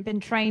of been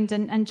trained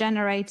and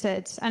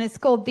generated. And it's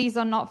called These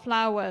Are Not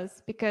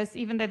Flowers, because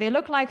even though they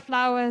look like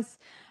flowers,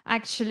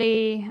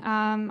 actually,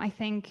 I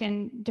think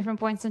in different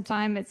points in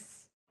time,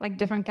 it's like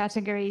different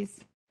categories.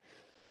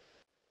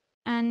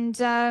 And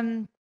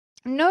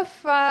Nuf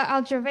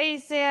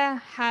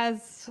Al-Javazia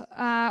has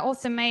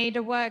also made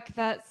a work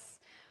that's,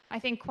 I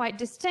think, quite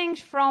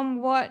distinct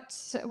from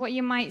what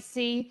you might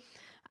see.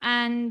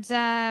 And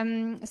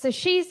so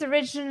she's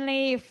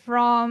originally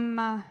from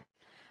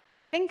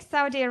I think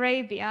Saudi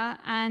Arabia,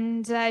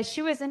 and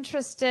she was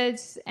interested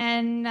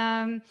in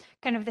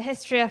kind of the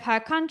history of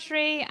her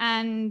country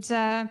and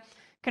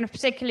kind of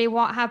particularly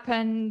what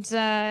happened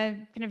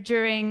kind of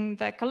during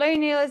the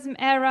colonialism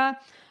era.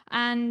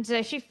 And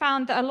she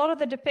found that a lot of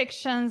the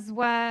depictions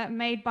were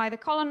made by the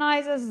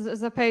colonizers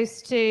as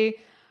opposed to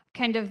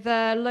kind of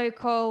the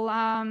local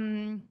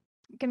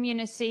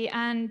community.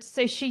 And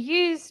so she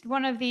used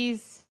one of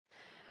these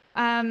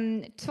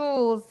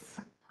tools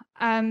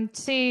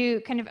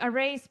to kind of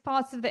erase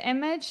parts of the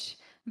image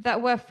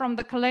that were from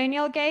the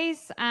colonial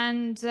gaze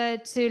and to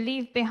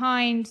leave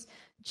behind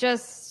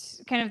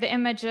just kind of the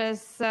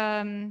images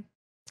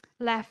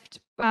left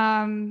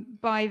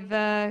by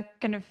the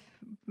kind of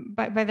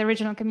by the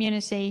original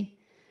community.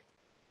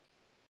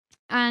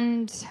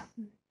 And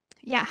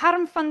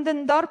Harm van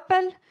den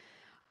Dorpel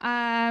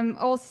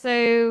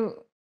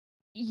also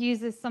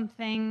uses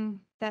something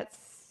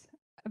that's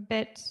a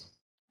bit,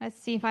 let's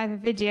see if I have a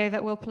video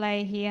that will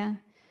play here.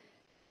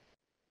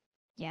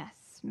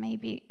 Yes,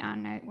 maybe, oh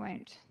no, it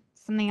won't.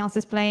 Something else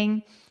is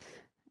playing.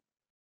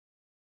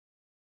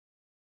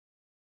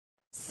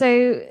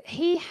 So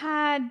he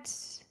had,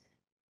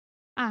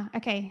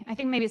 okay, I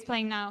think maybe it's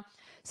playing now.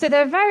 So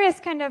there are various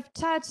kind of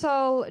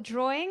turtle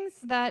drawings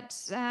that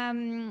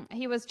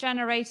he was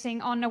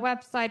generating on a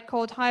website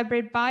called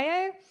Hybrid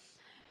Bio.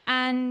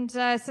 And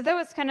so there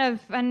was kind of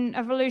an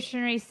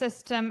evolutionary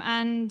system.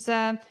 And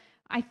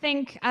I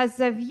think as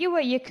a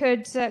viewer, you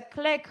could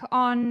click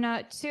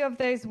on two of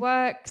those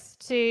works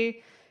to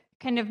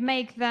kind of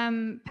make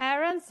them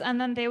parents,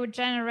 and then they would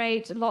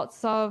generate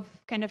lots of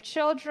kind of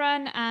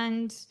children,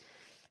 and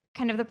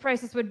kind of the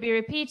process would be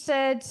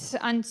repeated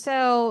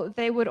until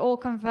they would all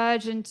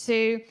converge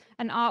into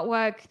an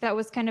artwork that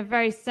was kind of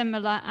very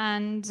similar.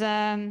 And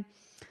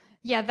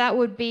yeah, that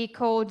would be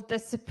called the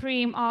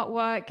supreme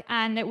artwork,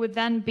 and it would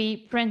then be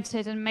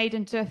printed and made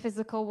into a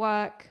physical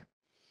work.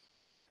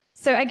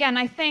 So again,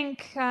 I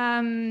think,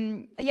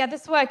 yeah,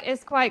 this work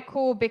is quite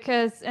cool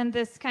because in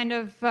this kind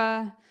of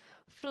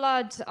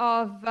flood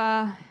of,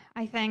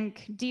 I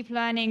think, deep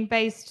learning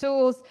based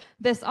tools,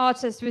 this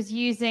artist was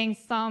using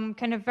some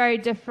kind of very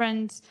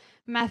different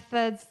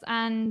methods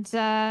and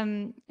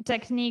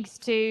techniques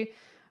to,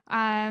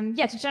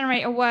 yeah, to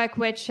generate a work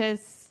which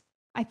is,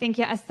 I think,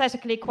 yeah,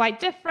 aesthetically quite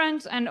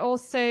different, and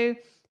also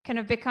kind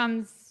of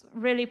becomes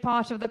really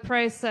part of the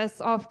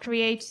process of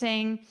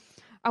creating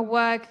a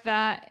work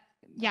that,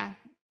 yeah,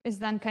 is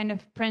then kind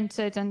of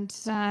printed and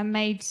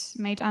made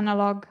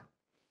analog.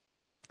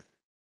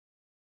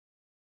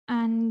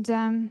 And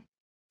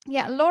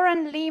yeah,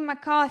 Lauren Lee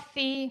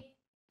McCarthy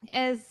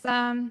is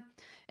an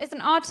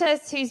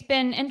artist who's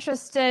been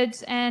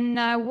interested in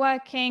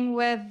working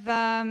with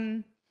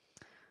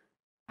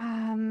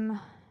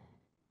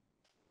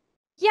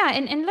yeah,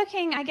 in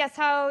looking, I guess,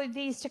 how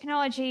these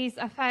technologies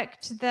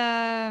affect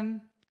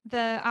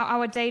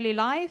our daily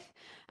life.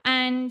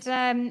 And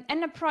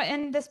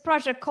in this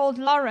project called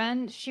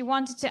Lauren, she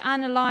wanted to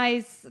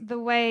analyze the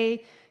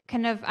way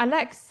kind of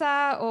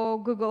Alexa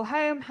or Google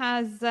Home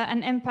has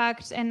an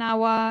impact in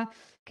our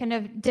kind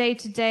of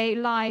day-to-day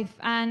life,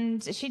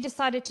 and she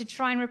decided to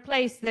try and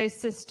replace those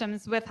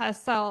systems with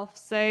herself.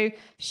 So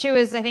she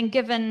was, I think,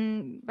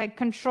 given like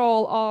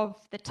control of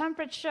the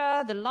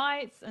temperature, the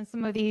lights, and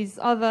some of these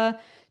other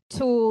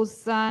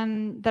tools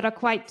that are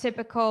quite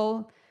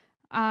typical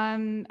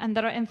and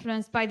that are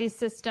influenced by these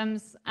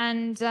systems.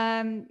 And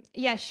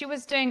yeah, she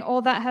was doing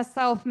all that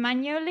herself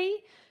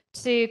manually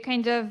to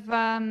kind of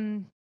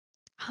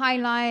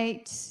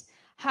highlight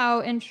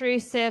how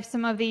intrusive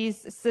some of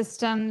these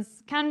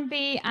systems can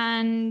be,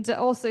 and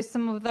also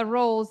some of the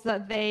roles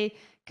that they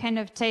kind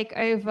of take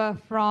over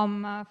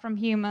from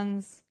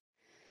humans.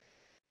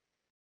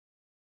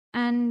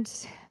 And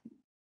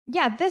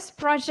yeah, this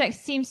project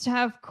seems to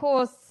have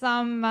caused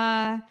some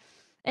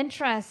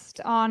interest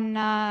on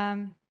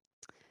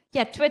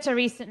yeah, Twitter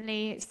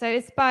recently. So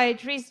it's by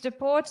Dries de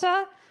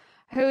Porter,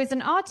 who is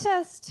an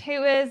artist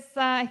who is,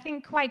 I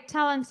think, quite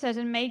talented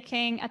in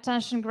making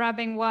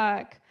attention-grabbing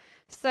work.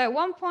 So at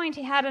one point,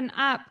 he had an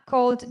app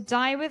called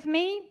Die With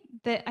Me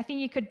that I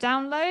think you could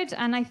download.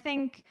 And I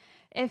think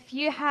if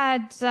you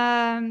had,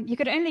 you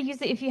could only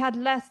use it if you had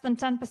less than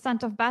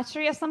 10% of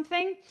battery or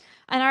something.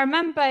 And I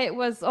remember it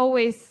was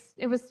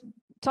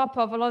top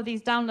of a lot of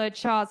these download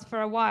charts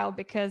for a while,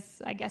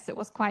 because I guess it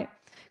was quite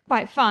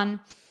fun.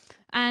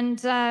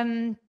 And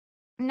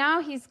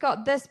now he's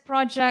got this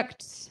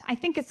project, I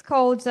think it's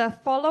called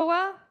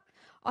Follower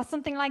or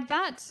something like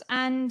that.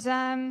 And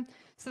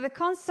so the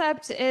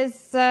concept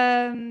is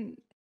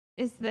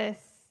this.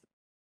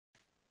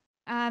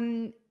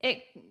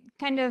 It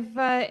kind of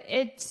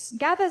it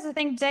gathers, I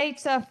think,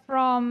 data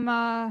from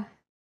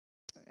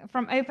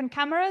open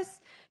cameras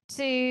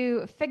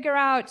to figure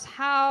out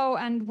how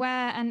and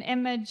where an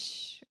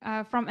image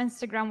from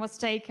Instagram was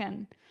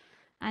taken.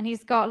 And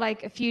he's got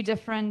like a few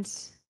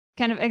different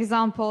kind of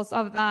examples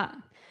of that.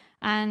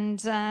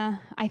 And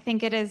I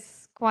think it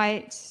is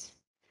quite,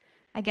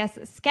 I guess,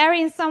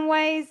 scary in some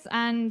ways.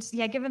 And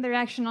yeah, given the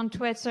reaction on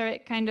Twitter,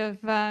 it kind of,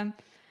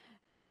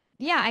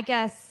 yeah, I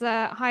guess,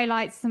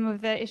 highlights some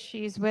of the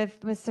issues with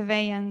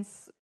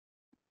surveillance.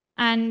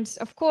 And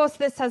of course,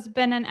 this has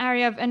been an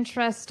area of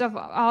interest of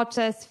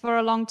artists for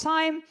a long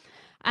time.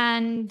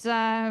 And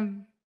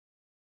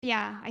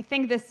yeah, I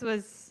think this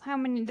was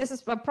this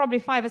is probably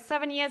 5 or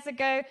 7 years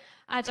ago.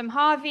 Adam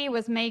Harvey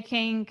was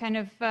making kind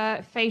of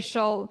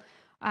facial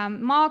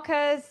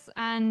markers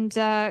and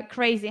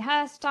crazy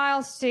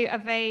hairstyles to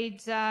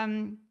evade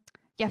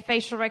yeah,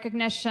 facial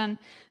recognition.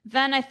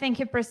 Then I think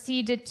he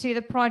proceeded to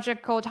the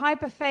project called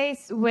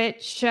Hyperface,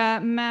 which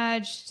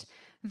merged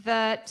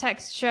the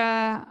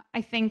texture,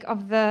 I think,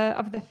 of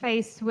the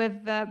face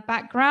with the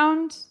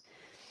background.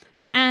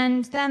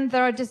 And then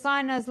there are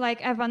designers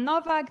like Eva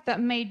Novak that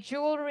made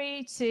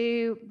jewelry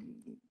to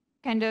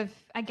kind of,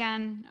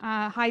 again,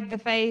 hide the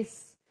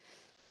face.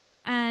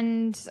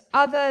 And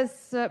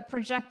others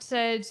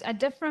projected a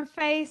different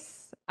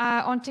face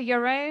onto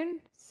your own,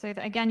 so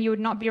that, again, you would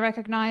not be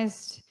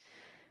recognized.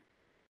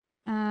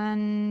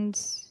 And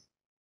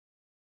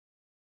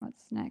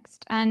what's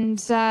next?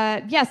 And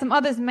yeah, some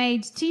others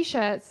made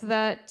T-shirts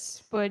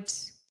that would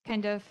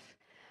kind of,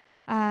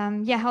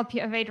 yeah, help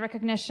you evade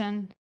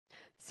recognition.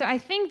 So I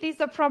think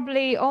these are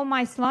probably all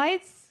my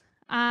slides.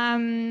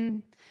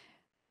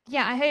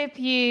 Yeah, I hope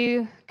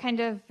you kind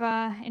of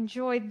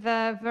enjoyed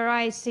the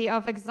variety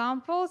of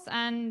examples,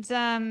 and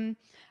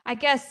I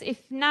guess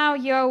if now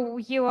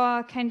you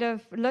are kind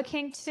of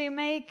looking to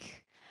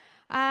make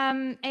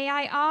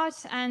AI art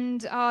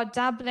and are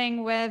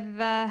dabbling with,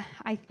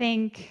 I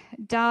think,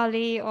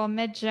 DALL-E or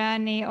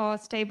Midjourney or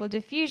Stable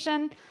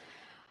Diffusion.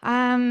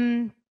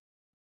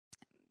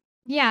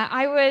 Yeah,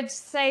 I would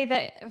say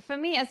that for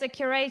me as a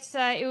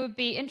curator, it would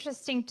be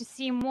interesting to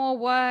see more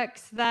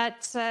works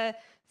that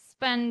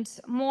spend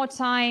more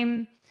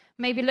time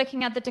maybe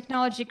looking at the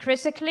technology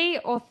critically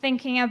or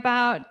thinking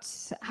about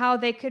how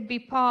they could be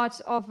part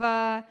of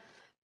a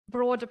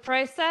broader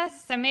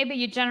process. So maybe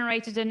you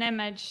generated an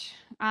image,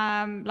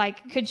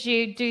 like could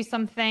you do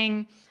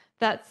something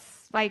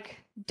that's like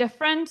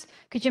different?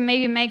 Could you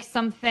maybe make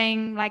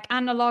something like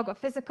analog or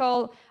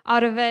physical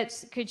out of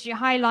it? Could you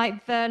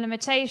highlight the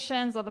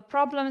limitations or the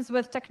problems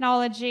with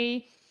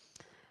technology?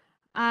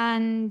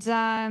 And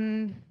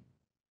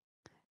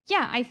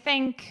yeah, I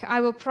think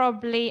I will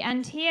probably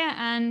end here,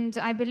 and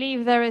I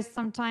believe there is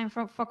some time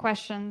for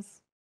questions.